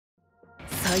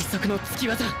最速の突き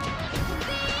技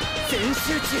全集中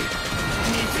水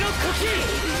の呼吸。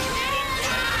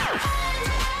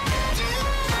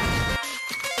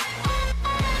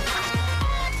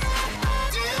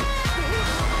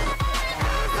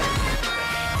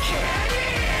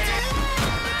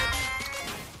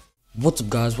 What's up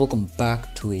guys, welcome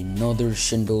back to another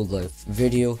Shindo Life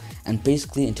video, and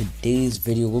basically in today's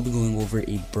video we'll be going over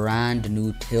a brand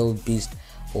new tailed beast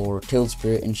or tailed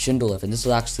spirit in Shindo Life, and this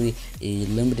is actually a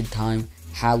limited time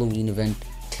Halloween event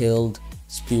tailed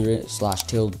spirit slash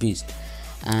tailed beast.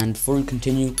 And before we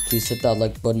continue, please hit that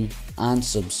like button and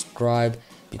subscribe,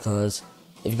 because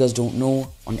if you guys don't know,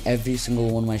 on every single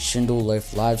one of my Shindo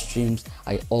Life live streams,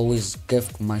 I always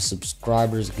gift my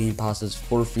subscribers game passes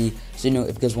for free. So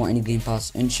if you guys want any game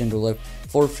pass in Shindo Life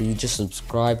for free, just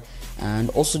subscribe. And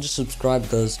also just subscribe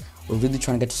because we're really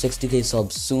trying to get to 60k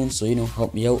subs soon. So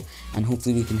help me out, and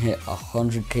hopefully we can hit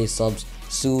 100k subs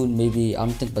soon. Maybe, I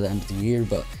don't think by the end of the year,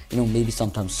 but maybe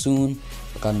sometime soon,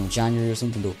 like I don't know, January or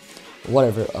something though.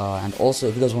 Whatever. And also,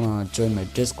 if you guys want to join my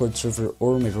Discord server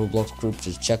or my Roblox group,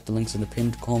 just check the links in the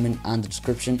pinned comment and the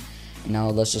description. And now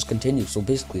let's just continue. So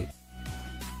basically,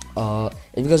 if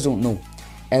you guys don't know,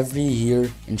 every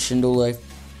year in Shindo Life,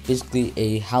 basically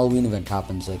a Halloween event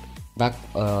happens. Like back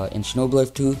in Shinobi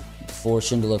Life 2, before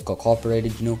Shindo Life got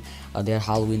copyrighted, they had a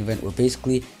Halloween event where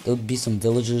basically there would be some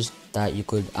villagers that you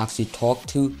could actually talk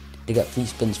to get free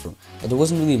spins from. But there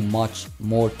wasn't really much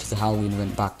more to the Halloween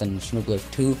event back then in Shinobi Life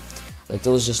 2. Like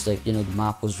there was just like, the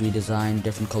map was redesigned,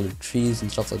 different colored trees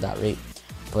and stuff like that, right?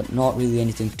 But not really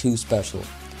anything too special.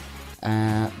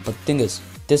 But the thing is,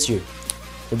 this year,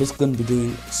 they're basically going to be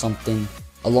doing something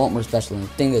a lot more special. And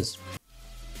the thing is,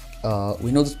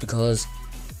 we know this because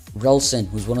RellSin,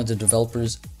 who's one of the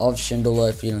developers of Shindo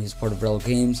Life, he's part of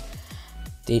RellGames.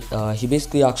 He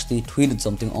basically actually tweeted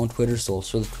something on Twitter, so I'll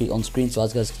show the tweet on screen so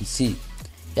as you guys can see.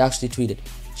 He actually tweeted,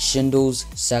 Shindo's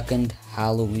second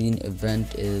Halloween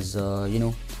event is,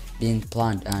 being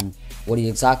planned. And what he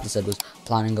exactly said was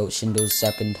planning out Shindo's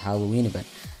second Halloween event.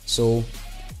 So,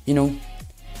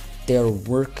 they're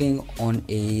working on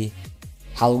a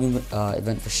Halloween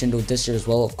event for Shindo this year as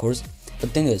well, of course. But the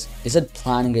thing is, they said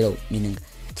planning it out, meaning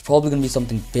it's probably going to be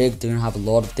something big. They're going to have a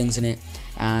lot of things in it.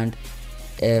 And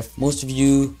if most of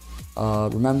you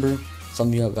remember, some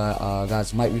of you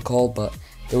guys might recall, but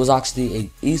there was actually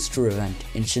an Easter event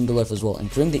in Shindo Life as well. And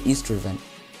during the Easter event,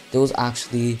 there was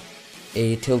actually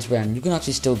a tailed spirit, and you can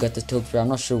actually still get this tailed spirit. I'm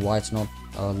not sure why it's not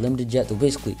limited yet, though.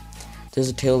 Basically, there's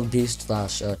a tailed beast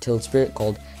slash tailed spirit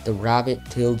called the rabbit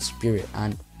tailed spirit,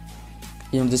 and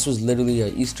this was literally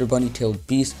an Easter bunny tailed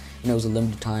beast. It was a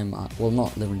limited time, well,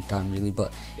 not limited time really,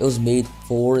 but it was made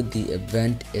for the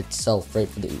event itself, right,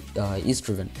 for the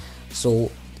Easter event. So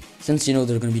since they're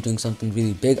going to be doing something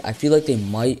really big, I feel like they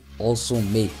might also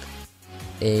make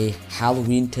a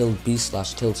Halloween tailed beast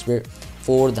slash tailed spirit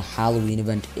for the Halloween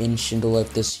event in Shindo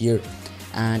Life this year.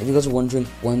 And if you guys are wondering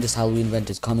when this Halloween event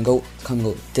is coming out, it's coming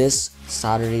out this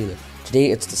Saturday. Like,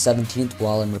 today it's the 17th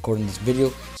while I'm recording this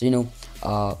video, so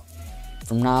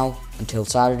from now until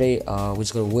Saturday, we're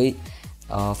just gonna wait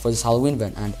for this Halloween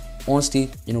event. And honestly,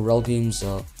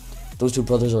 RellGames, those two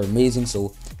brothers are amazing,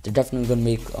 so they're definitely gonna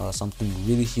make something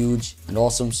really huge and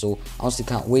awesome. So I honestly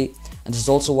can't wait. And this is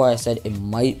also why I said it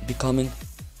might be coming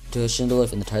to Shindo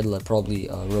Life. In the title I probably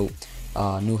wrote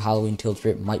new Halloween tailed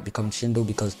spirit might be coming to Shindo,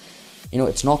 because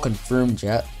it's not confirmed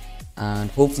yet, and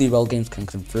hopefully RellGames can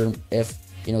confirm if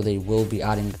they will be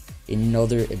adding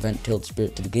another event tailed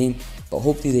spirit to the game. But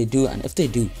hopefully they do, and if they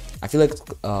do, I feel like it's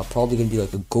probably gonna be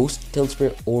like a ghost tailed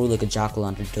spirit or like a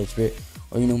jack-o'-lantern tailed spirit,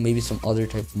 or maybe some other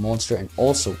type of monster. And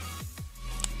also,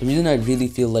 the reason I really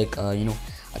feel like a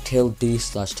tailed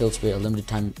beast slash tailed spirit, a limited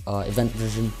time event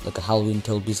version, like a Halloween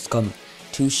tailed beast, is coming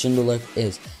to Shindo Life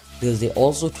is because they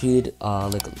also tweeted,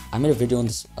 like I made a video on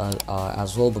this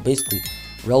as well, but basically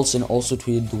RellSin also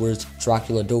tweeted the words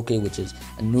Dracula Doke, which is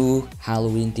a new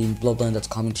Halloween themed bloodline that's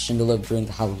coming to Shindo Life during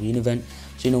the Halloween event.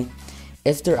 So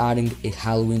if they're adding a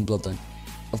Halloween bloodline,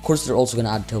 of course they're also gonna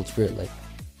add tailed spirit. Like,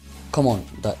 come on,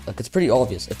 it's pretty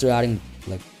obvious. If they're adding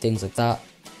like things like that,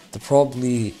 they're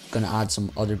probably gonna add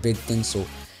some other big things. So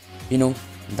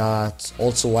that's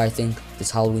also why I think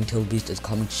this Halloween tailed beast is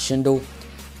coming to Shindo.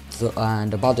 So,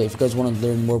 and about that, if you guys want to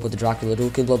learn more about the Dracula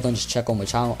Doke bloodline, just check out my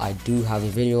channel. I do have a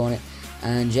video on it.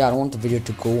 And yeah, I don't want the video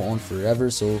to go on forever,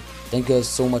 so thank you guys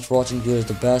so much for watching. You guys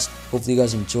are the best. Hopefully you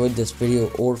guys enjoyed this video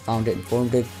or found it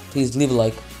informative. Please leave a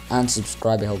like and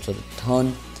subscribe, it helps out a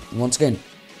ton. And once again,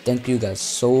 thank you guys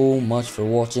so much for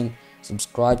watching.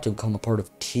 Subscribe to become a part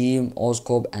of Team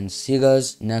Oscorp, and see you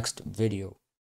guys next video.